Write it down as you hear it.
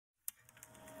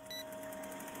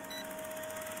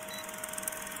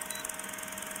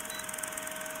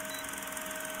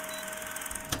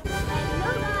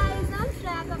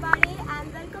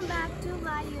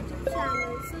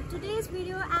today's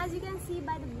video, as you can see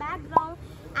by the background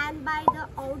and by the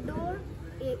outdoor,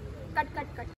 cut. Back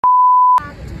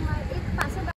to my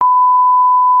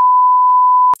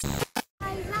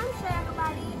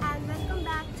and welcome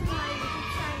back to my YouTube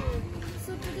channel.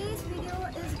 So today's video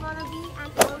is gonna be an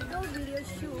outdoor video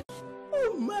shoot.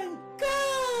 Oh my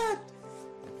god!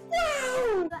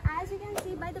 Wow! So as you can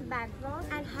see by the background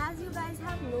and as you guys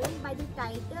have known by the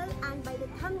title and by the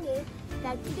thumbnail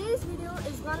that today's video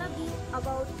is gonna be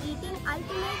about eating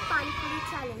ultimate panipuri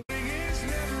challenge.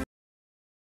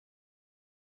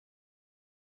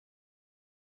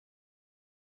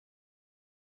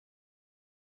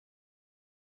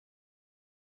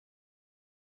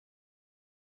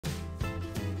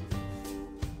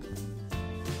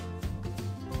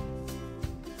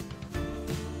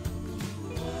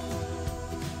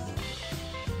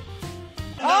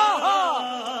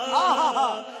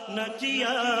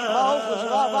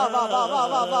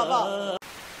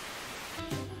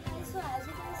 So as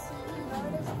you can see, here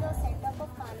is the setup of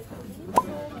panipuri. So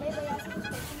मैं भैया से कुछ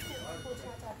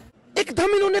पूछना चाहती हूँ। एकदम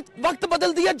इन्होंने वक्त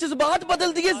बदल दिया, जज्बात बदल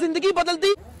दिए, जिंदगी बदल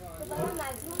दी। तो भैया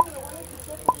मैक्सिमम लोगों ने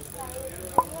कितने पूरी खाए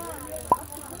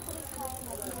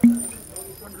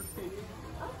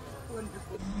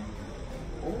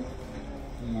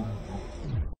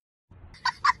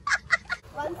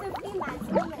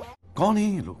मैक्सिमम है। कौन है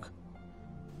ये लोग?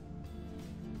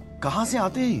 कहाँ से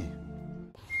आते हैं ये?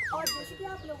 और जैसे कि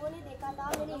आप लोगों ने देखा था,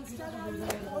 मैंने इंस्टाग्राम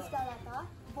में पोस्ट डाला था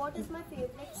what is my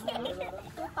favourite snack,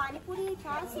 तो पानीपुरी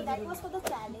था, so that was for the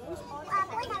challenge.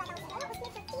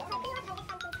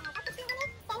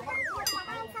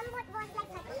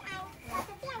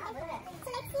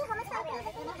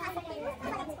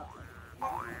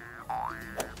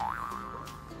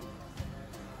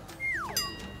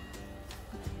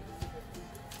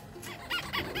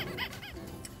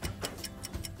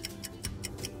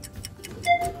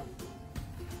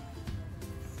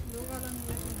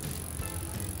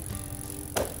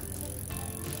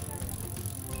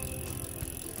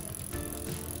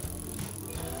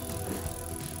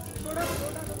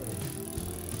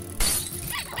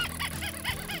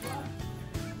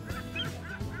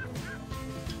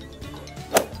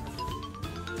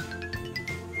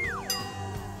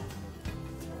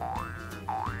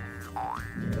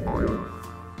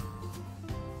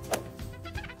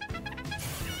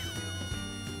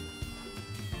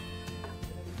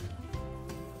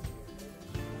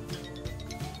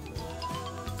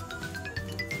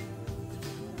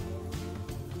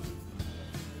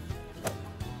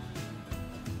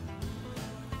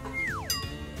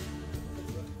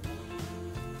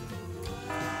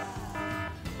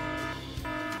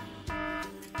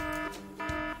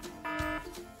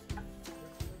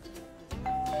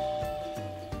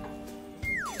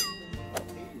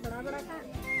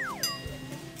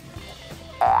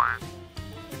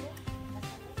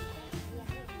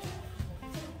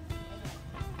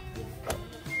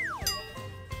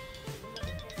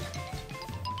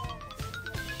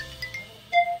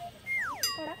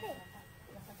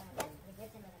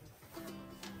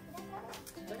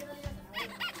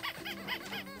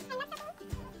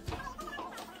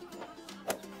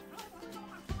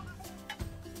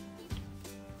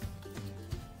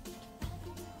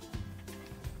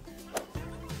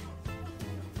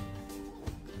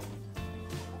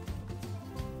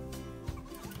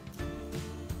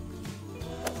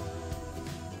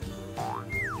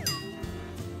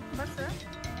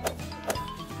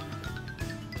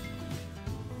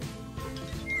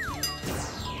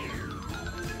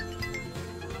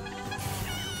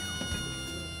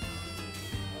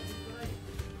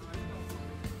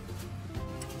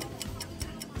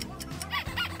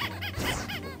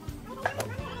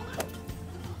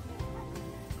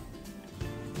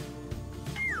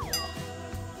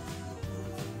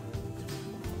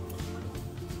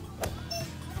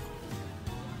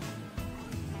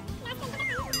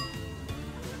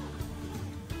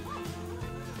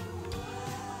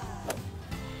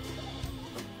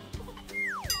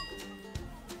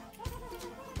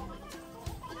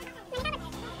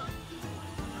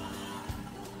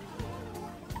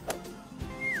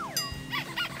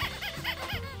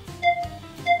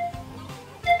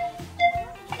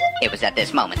 It was at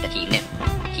this moment that he knew.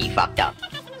 He fucked up.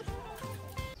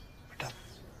 बेटा,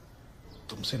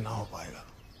 तुमसे ना हो पाएगा।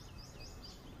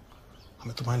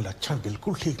 हमें तुम्हारे लक्षण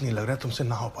बिल्कुल ठीक नहीं लग रहा है, तुमसे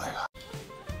ना हो पाएगा।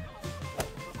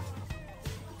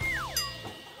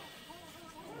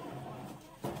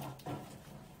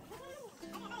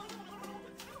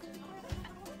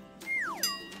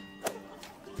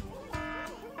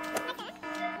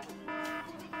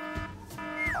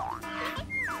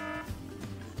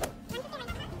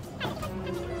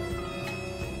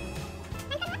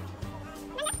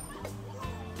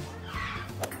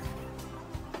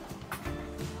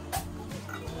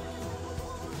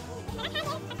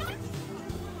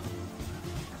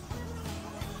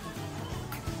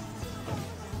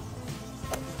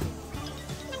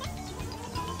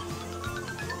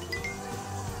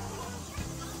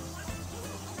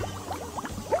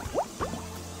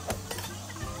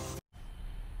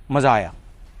 मजा आया।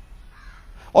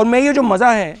 और मैं ये जो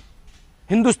मजा है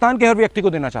हिंदुस्तान के हर व्यक्ति को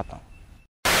देना चाहता हूं।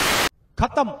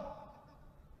 खत्म,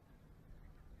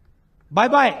 bye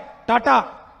bye, Tata,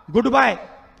 good bye,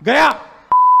 गया।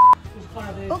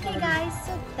 Okay guys,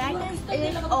 so that is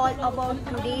it all about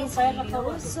today's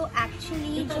video. So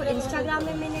actually जो Instagram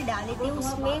में मैंने डाले थे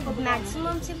उसमें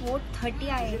maximum से वोट 30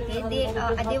 आए थे.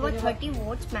 They were 30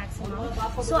 votes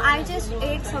maximum. So I just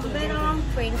ate somewhere around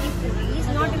 20 puris,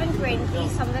 not even 20,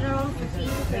 somewhere around 15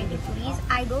 to 20 puris.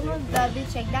 I don't know, we'll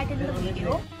check that in the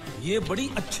video. ये बड़ी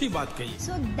अच्छी बात कही।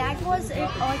 So that was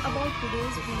it all about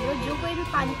today's video. जो कोई भी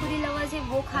panipuri lovers है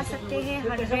वो खा सकते हैं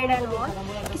 100 and all.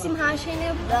 किसी महाशय ने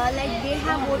like they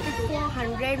have voted for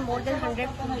 100, more than 100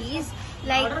 puris.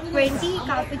 Like 20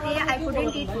 काफी थे. I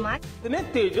couldn't eat much. कितने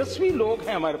तेजस्वी लोग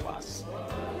हैं हमारे पास,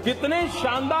 कितने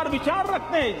शानदार विचार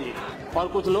रखते हैं जी, और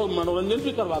कुछ लोग मनोरंजन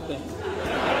भी करवाते हैं।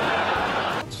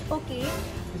 Okay.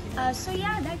 So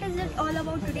yeah, that is it all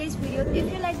about today's video.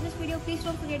 If you like this video, please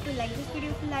don't forget to like this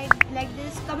video. If you like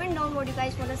this, comment down what you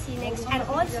guys want to see next, and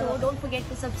also don't forget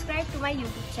to subscribe to my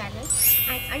YouTube channel.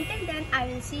 And until then, I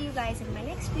will see you guys in my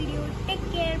next video. Take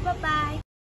care, bye bye.